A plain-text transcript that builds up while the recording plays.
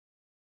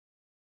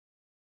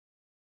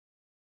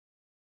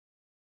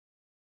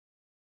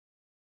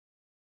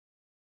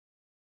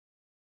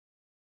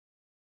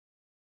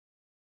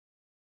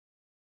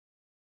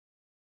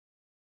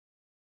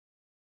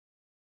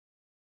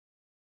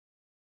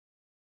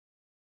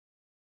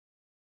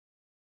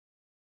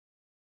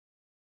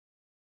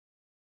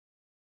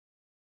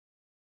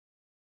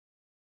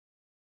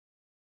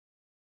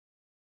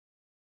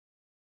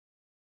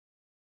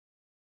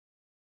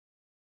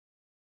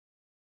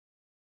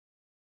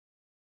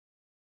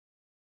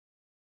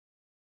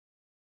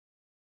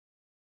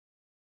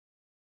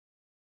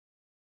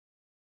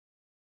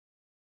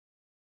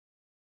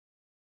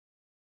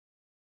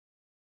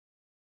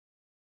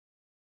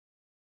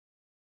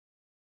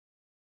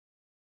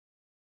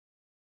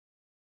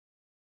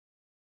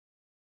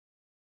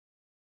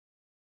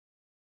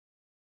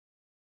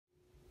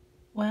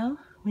Well,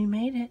 we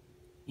made it.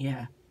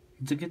 Yeah,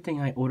 it's a good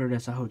thing I ordered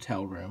us a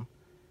hotel room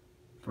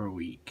for a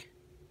week.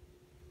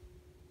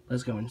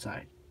 Let's go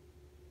inside.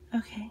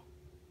 Okay.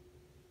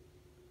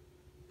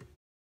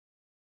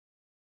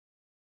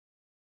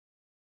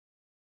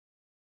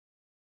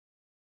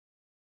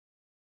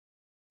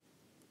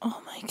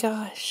 Oh my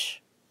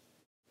gosh.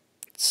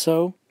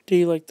 So, do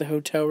you like the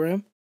hotel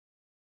room?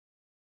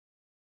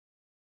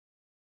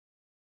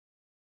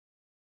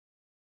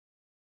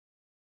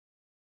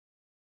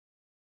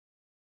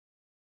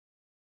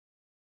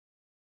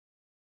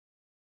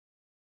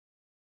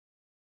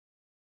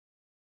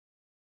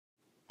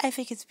 I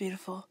think it's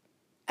beautiful.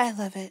 I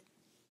love it.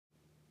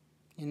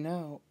 You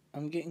know,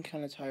 I'm getting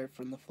kind of tired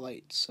from the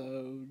flight,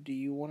 so do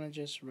you want to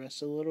just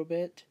rest a little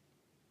bit?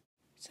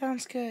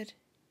 Sounds good.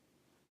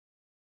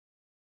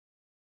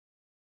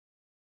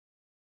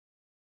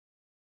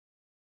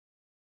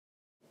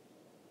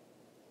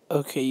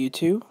 Okay, you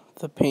two,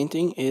 the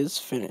painting is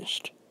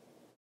finished.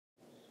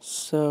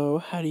 So,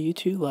 how do you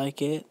two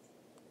like it?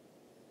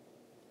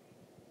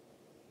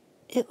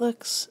 It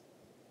looks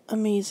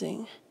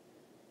amazing.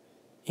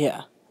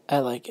 Yeah, I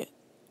like it.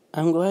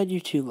 I'm glad you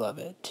two love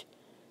it.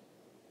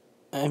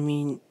 I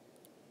mean,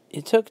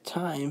 it took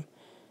time,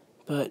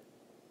 but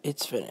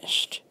it's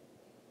finished.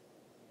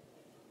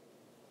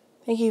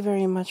 Thank you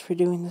very much for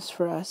doing this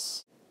for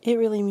us. It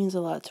really means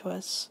a lot to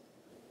us.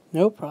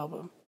 No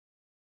problem.